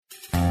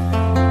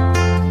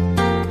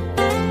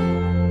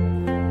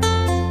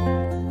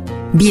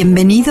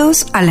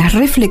Bienvenidos a las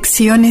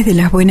Reflexiones de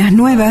las Buenas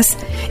Nuevas,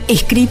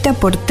 escrita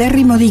por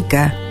Terry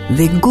Modica,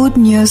 de Good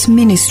News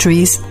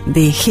Ministries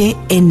de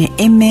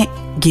gnm-es.org.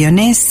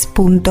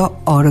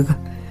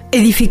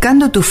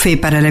 Edificando tu fe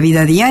para la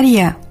vida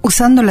diaria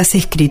usando las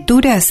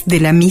escrituras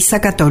de la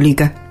Misa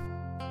Católica.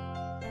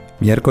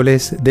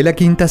 Miércoles de la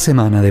quinta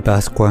semana de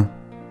Pascua.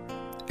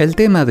 El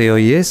tema de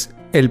hoy es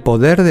el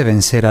poder de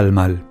vencer al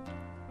mal.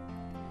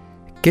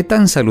 ¿Qué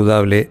tan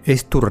saludable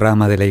es tu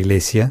rama de la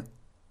iglesia?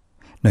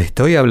 No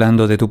estoy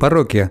hablando de tu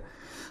parroquia.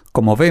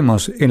 Como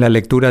vemos en la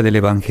lectura del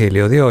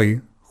Evangelio de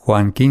hoy,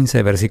 Juan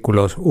 15,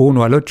 versículos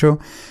 1 al 8,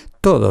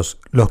 todos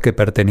los que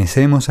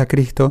pertenecemos a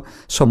Cristo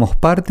somos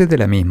parte de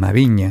la misma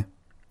viña.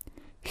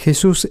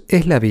 Jesús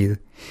es la vid,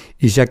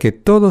 y ya que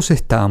todos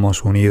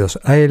estamos unidos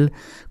a Él,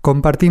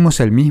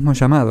 compartimos el mismo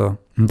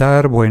llamado,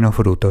 dar buenos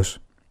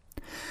frutos.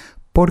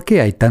 ¿Por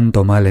qué hay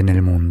tanto mal en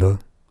el mundo?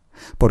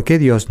 ¿Por qué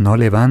Dios no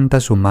levanta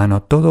su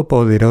mano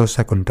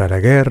todopoderosa contra la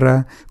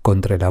guerra,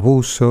 contra el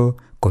abuso,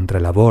 contra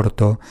el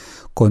aborto,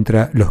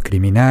 contra los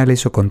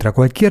criminales o contra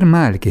cualquier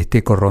mal que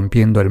esté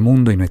corrompiendo el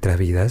mundo y nuestras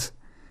vidas?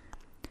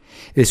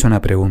 Es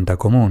una pregunta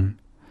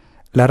común.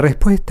 La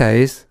respuesta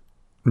es,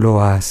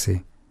 lo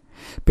hace.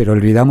 Pero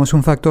olvidamos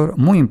un factor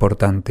muy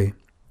importante.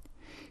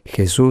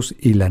 Jesús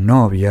y la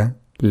novia,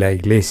 la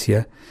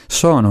iglesia,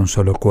 son un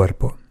solo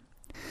cuerpo.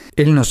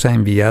 Él nos ha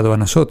enviado a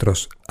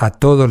nosotros, a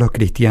todos los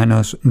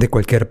cristianos de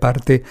cualquier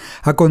parte,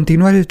 a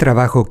continuar el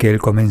trabajo que Él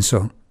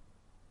comenzó.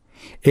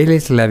 Él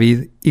es la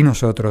vid y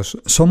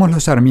nosotros somos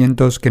los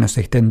sarmientos que nos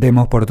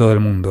extendemos por todo el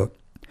mundo.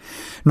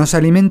 Nos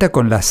alimenta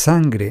con la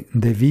sangre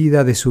de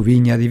vida de su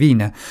viña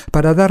divina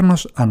para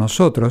darnos a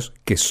nosotros,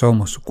 que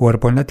somos su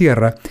cuerpo en la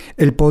tierra,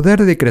 el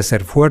poder de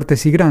crecer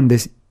fuertes y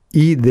grandes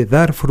y de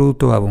dar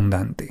fruto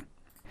abundante.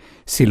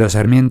 Si los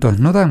sarmientos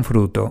no dan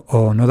fruto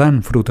o no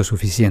dan fruto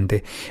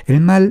suficiente,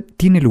 el mal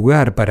tiene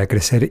lugar para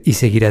crecer y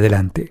seguir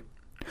adelante.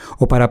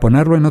 O para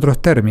ponerlo en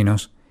otros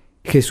términos,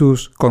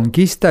 Jesús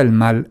conquista el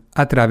mal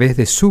a través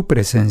de su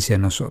presencia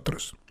en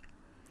nosotros.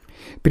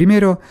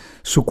 Primero,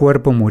 su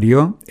cuerpo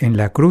murió en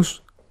la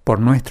cruz por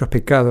nuestros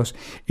pecados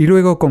y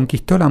luego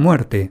conquistó la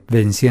muerte,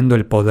 venciendo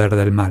el poder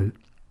del mal.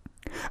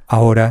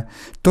 Ahora,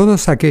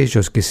 todos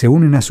aquellos que se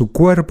unen a su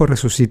cuerpo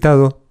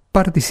resucitado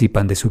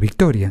participan de su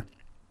victoria.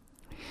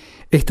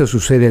 Esto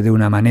sucede de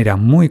una manera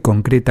muy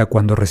concreta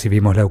cuando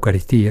recibimos la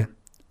Eucaristía.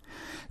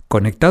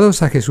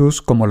 Conectados a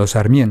Jesús como los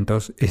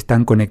sarmientos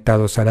están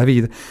conectados a la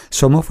vid,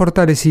 somos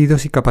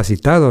fortalecidos y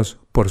capacitados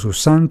por su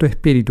Santo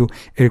Espíritu,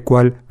 el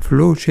cual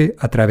fluye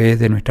a través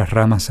de nuestras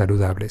ramas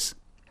saludables.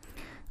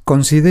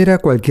 Considera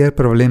cualquier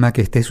problema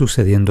que esté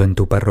sucediendo en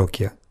tu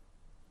parroquia.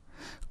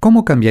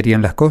 ¿Cómo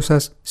cambiarían las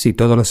cosas si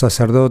todos los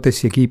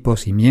sacerdotes y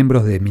equipos y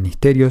miembros de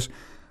ministerios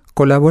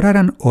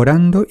colaboraran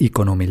orando y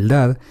con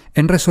humildad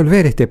en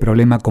resolver este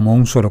problema como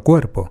un solo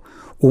cuerpo,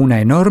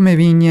 una enorme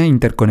viña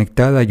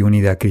interconectada y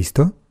unida a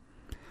Cristo?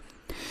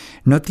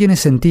 No tiene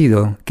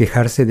sentido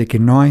quejarse de que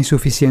no hay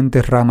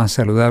suficientes ramas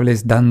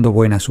saludables dando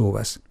buenas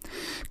uvas.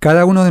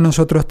 Cada uno de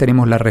nosotros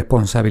tenemos la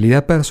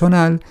responsabilidad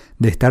personal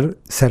de estar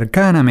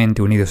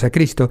cercanamente unidos a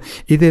Cristo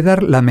y de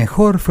dar la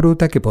mejor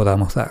fruta que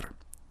podamos dar.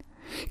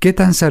 ¿Qué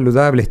tan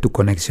saludable es tu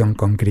conexión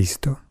con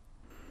Cristo?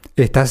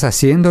 ¿Estás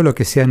haciendo lo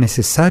que sea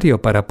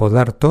necesario para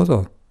podar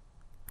todo?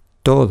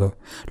 Todo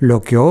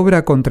lo que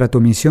obra contra tu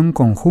misión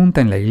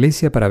conjunta en la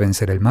iglesia para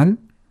vencer el mal.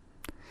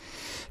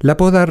 La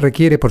poda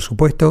requiere, por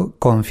supuesto,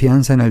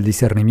 confianza en el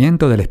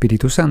discernimiento del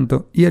Espíritu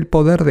Santo y el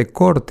poder de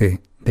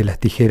corte de las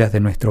tijeras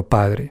de nuestro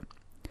Padre.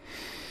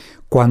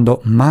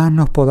 Cuando más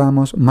nos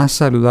podamos, más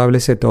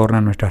saludables se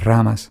tornan nuestras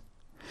ramas.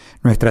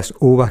 Nuestras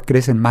uvas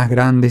crecen más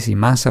grandes y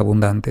más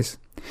abundantes.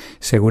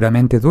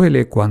 Seguramente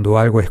duele cuando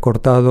algo es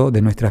cortado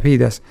de nuestras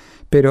vidas,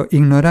 pero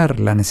ignorar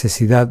la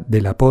necesidad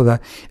de la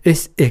poda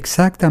es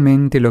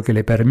exactamente lo que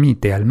le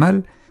permite al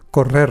mal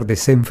correr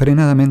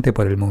desenfrenadamente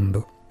por el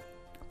mundo.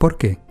 ¿Por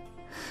qué?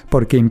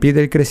 Porque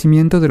impide el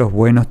crecimiento de los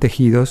buenos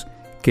tejidos,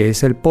 que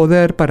es el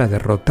poder para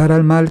derrotar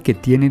al mal que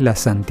tiene la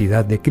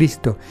santidad de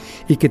Cristo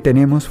y que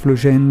tenemos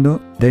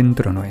fluyendo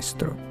dentro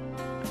nuestro.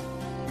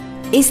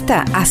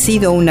 Esta ha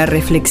sido una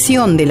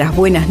reflexión de las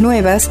Buenas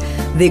Nuevas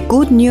de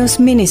Good News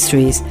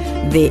Ministries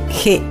de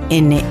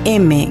gnm-es.org.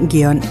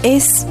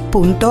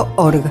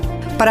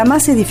 Para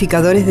más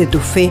edificadores de tu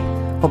fe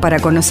o para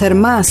conocer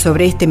más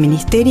sobre este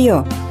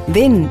ministerio,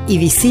 ven y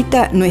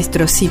visita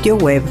nuestro sitio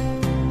web.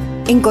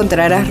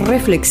 Encontrarás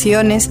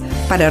reflexiones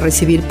para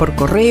recibir por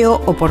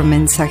correo o por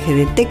mensaje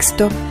de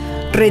texto,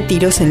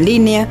 retiros en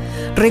línea,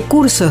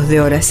 recursos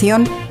de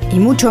oración y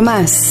mucho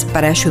más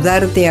para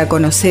ayudarte a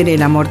conocer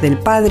el amor del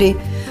Padre,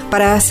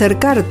 para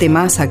acercarte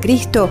más a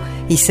Cristo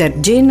y ser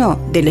lleno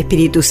del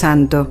Espíritu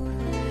Santo.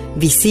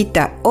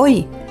 Visita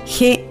hoy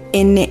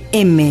gnm-es.org.